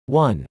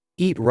1.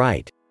 Eat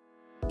right.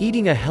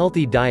 Eating a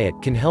healthy diet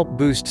can help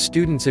boost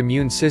students'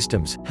 immune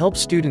systems, help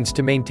students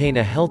to maintain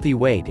a healthy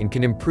weight, and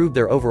can improve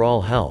their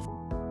overall health.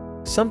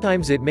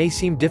 Sometimes it may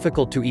seem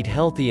difficult to eat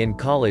healthy in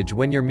college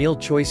when your meal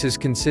choices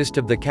consist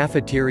of the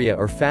cafeteria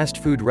or fast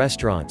food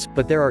restaurants,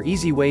 but there are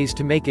easy ways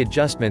to make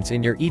adjustments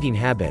in your eating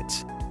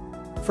habits.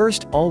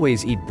 First,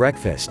 always eat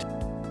breakfast.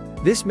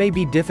 This may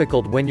be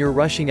difficult when you're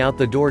rushing out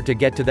the door to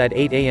get to that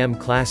 8 a.m.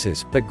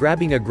 classes, but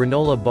grabbing a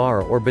granola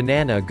bar or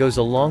banana goes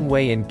a long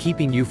way in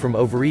keeping you from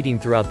overeating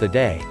throughout the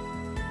day.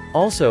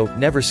 Also,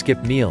 never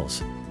skip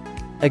meals.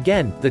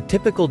 Again, the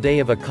typical day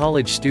of a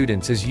college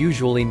student is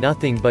usually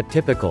nothing but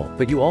typical,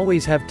 but you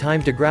always have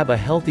time to grab a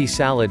healthy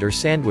salad or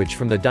sandwich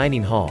from the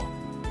dining hall.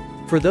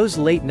 For those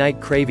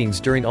late-night cravings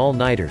during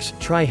all-nighters,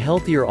 try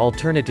healthier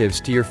alternatives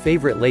to your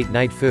favorite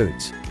late-night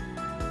foods.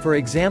 For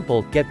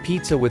example, get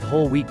pizza with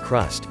whole wheat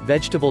crust,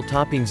 vegetable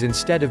toppings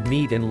instead of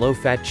meat, and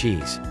low-fat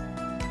cheese.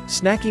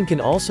 Snacking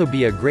can also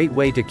be a great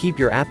way to keep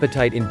your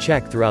appetite in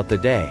check throughout the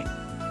day.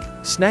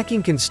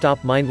 Snacking can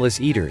stop mindless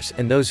eaters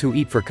and those who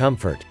eat for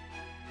comfort.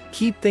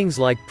 Keep things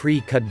like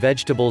pre-cut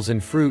vegetables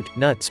and fruit,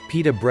 nuts,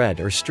 pita bread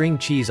or string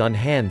cheese on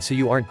hand so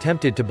you aren't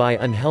tempted to buy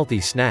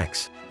unhealthy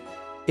snacks.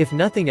 If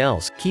nothing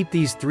else, keep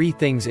these 3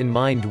 things in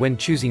mind when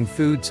choosing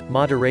foods: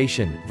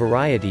 moderation,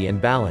 variety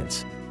and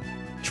balance.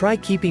 Try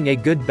keeping a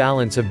good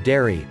balance of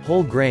dairy,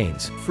 whole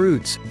grains,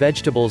 fruits,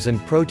 vegetables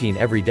and protein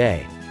every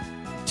day.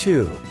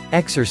 2.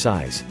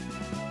 Exercise.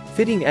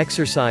 Fitting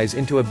exercise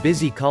into a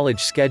busy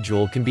college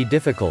schedule can be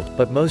difficult,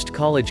 but most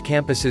college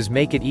campuses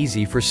make it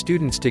easy for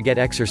students to get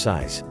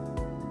exercise.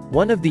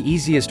 One of the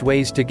easiest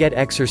ways to get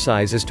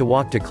exercise is to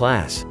walk to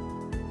class.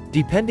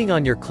 Depending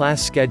on your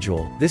class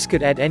schedule, this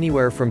could add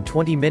anywhere from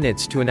 20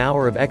 minutes to an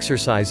hour of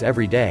exercise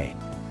every day.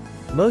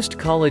 Most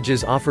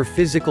colleges offer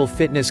physical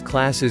fitness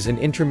classes and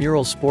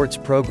intramural sports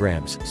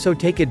programs, so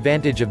take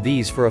advantage of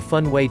these for a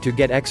fun way to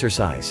get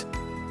exercise.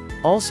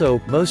 Also,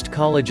 most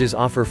colleges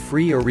offer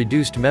free or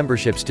reduced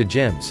memberships to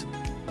gyms.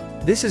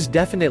 This is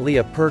definitely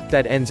a perk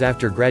that ends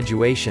after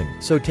graduation,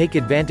 so take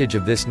advantage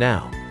of this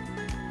now.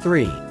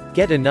 3.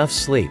 Get enough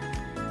sleep.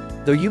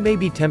 Though you may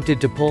be tempted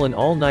to pull an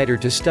all-nighter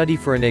to study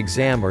for an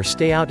exam or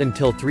stay out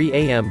until 3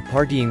 a.m.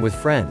 partying with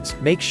friends,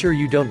 make sure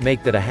you don't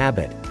make that a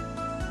habit.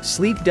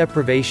 Sleep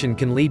deprivation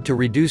can lead to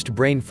reduced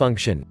brain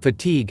function,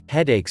 fatigue,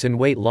 headaches and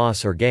weight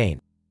loss or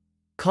gain.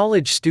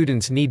 College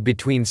students need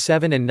between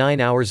 7 and 9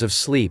 hours of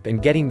sleep,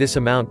 and getting this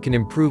amount can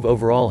improve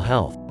overall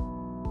health.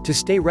 To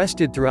stay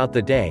rested throughout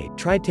the day,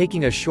 try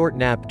taking a short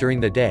nap during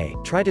the day,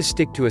 try to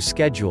stick to a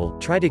schedule,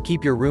 try to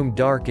keep your room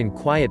dark and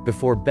quiet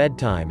before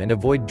bedtime and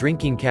avoid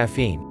drinking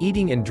caffeine,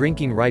 eating and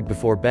drinking right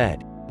before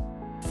bed.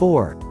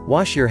 4.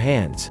 Wash your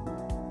hands.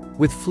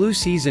 With flu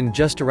season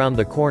just around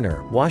the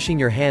corner, washing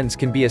your hands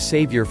can be a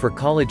savior for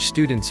college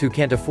students who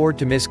can't afford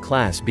to miss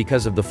class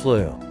because of the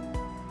flu.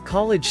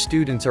 College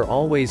students are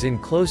always in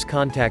close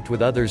contact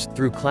with others,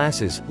 through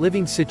classes,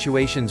 living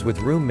situations with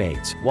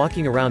roommates,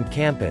 walking around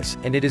campus,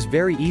 and it is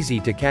very easy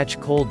to catch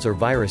colds or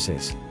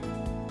viruses.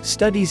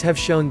 Studies have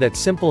shown that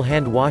simple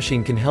hand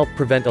washing can help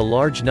prevent a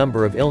large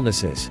number of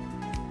illnesses.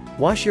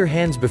 Wash your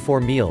hands before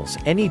meals,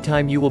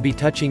 anytime you will be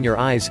touching your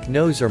eyes,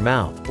 nose or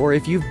mouth, or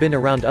if you've been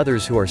around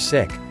others who are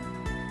sick.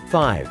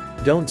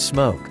 5. Don't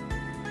smoke.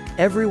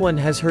 Everyone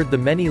has heard the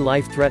many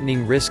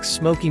life-threatening risks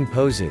smoking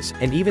poses,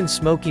 and even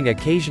smoking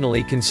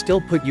occasionally can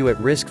still put you at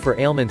risk for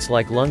ailments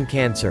like lung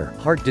cancer,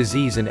 heart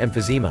disease and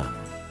emphysema.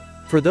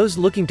 For those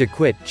looking to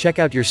quit, check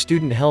out your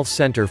student health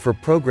center for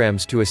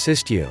programs to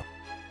assist you.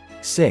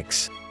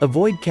 6.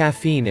 Avoid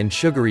caffeine and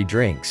sugary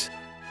drinks.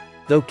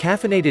 Though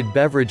caffeinated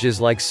beverages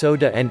like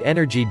soda and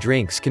energy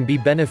drinks can be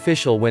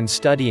beneficial when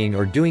studying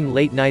or doing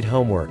late-night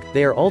homework,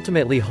 they are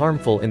ultimately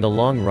harmful in the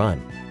long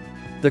run.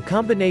 The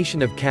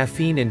combination of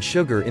caffeine and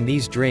sugar in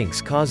these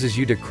drinks causes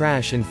you to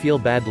crash and feel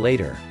bad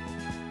later.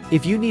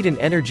 If you need an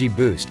energy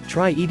boost,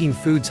 try eating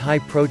foods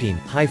high-protein,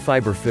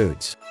 high-fiber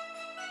foods.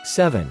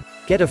 7.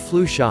 Get a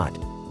flu shot.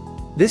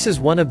 This is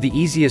one of the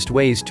easiest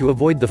ways to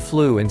avoid the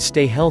flu and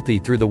stay healthy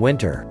through the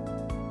winter.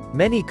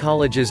 Many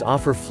colleges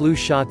offer flu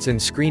shots and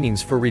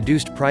screenings for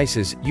reduced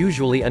prices,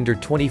 usually under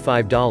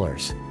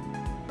 $25.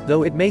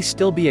 Though it may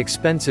still be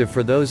expensive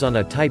for those on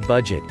a tight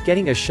budget,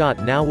 getting a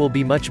shot now will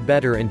be much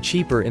better and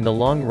cheaper in the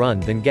long run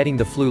than getting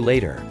the flu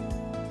later.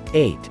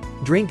 8.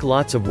 Drink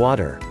lots of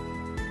water.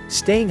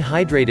 Staying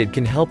hydrated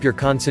can help your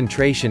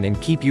concentration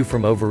and keep you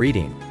from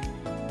overeating.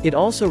 It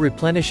also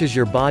replenishes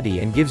your body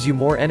and gives you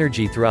more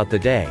energy throughout the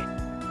day.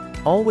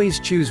 Always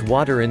choose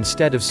water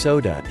instead of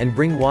soda, and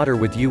bring water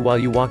with you while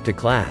you walk to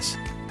class.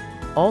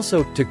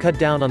 Also, to cut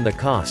down on the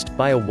cost,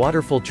 buy a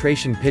water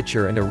filtration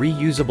pitcher and a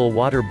reusable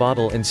water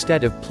bottle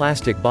instead of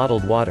plastic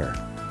bottled water.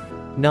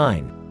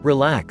 9.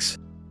 Relax.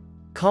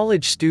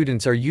 College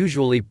students are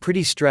usually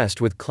pretty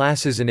stressed with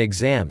classes and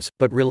exams,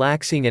 but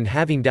relaxing and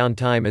having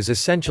downtime is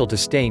essential to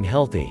staying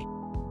healthy.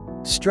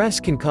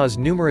 Stress can cause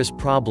numerous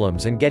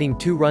problems, and getting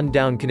too run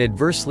down can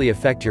adversely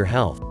affect your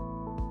health.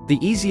 The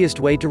easiest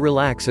way to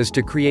relax is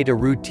to create a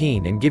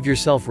routine and give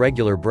yourself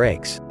regular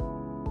breaks.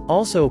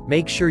 Also,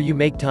 make sure you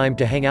make time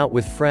to hang out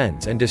with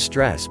friends and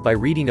distress by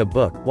reading a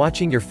book,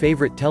 watching your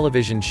favorite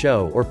television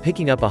show, or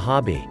picking up a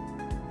hobby.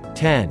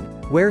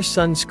 10. Wear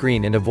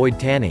sunscreen and avoid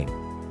tanning.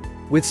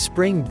 With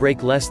spring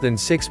break less than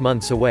 6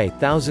 months away,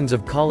 thousands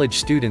of college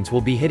students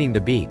will be hitting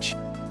the beach.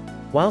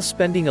 While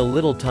spending a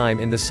little time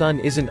in the sun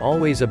isn't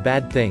always a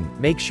bad thing,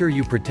 make sure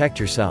you protect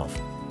yourself.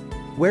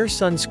 Wear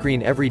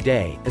sunscreen every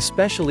day,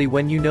 especially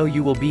when you know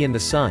you will be in the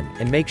sun,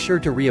 and make sure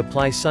to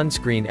reapply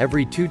sunscreen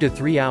every 2 to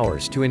 3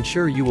 hours to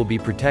ensure you will be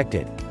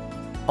protected.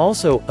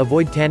 Also,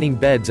 avoid tanning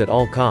beds at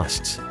all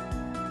costs.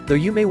 Though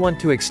you may want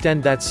to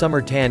extend that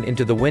summer tan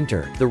into the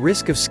winter, the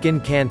risk of skin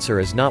cancer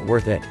is not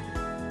worth it.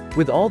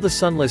 With all the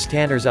sunless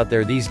tanners out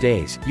there these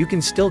days, you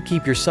can still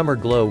keep your summer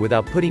glow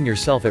without putting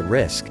yourself at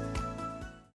risk.